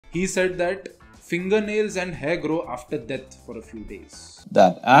He said that fingernails and hair grow after death for a few days.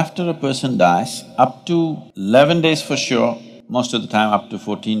 That after a person dies, up to 11 days for sure, most of the time up to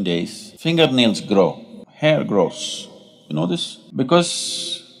 14 days, fingernails grow, hair grows. You know this?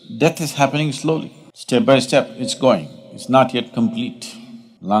 Because death is happening slowly. Step by step, it's going. It's not yet complete.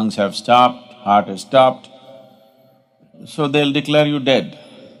 Lungs have stopped, heart has stopped, so they'll declare you dead,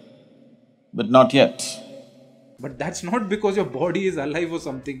 but not yet. But that's not because your body is alive or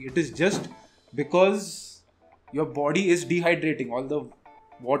something. It is just because your body is dehydrating. All the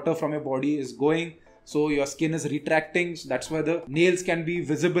water from your body is going, so your skin is retracting. So that's why the nails can be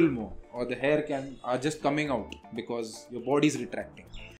visible more, or the hair are just coming out because your body is retracting.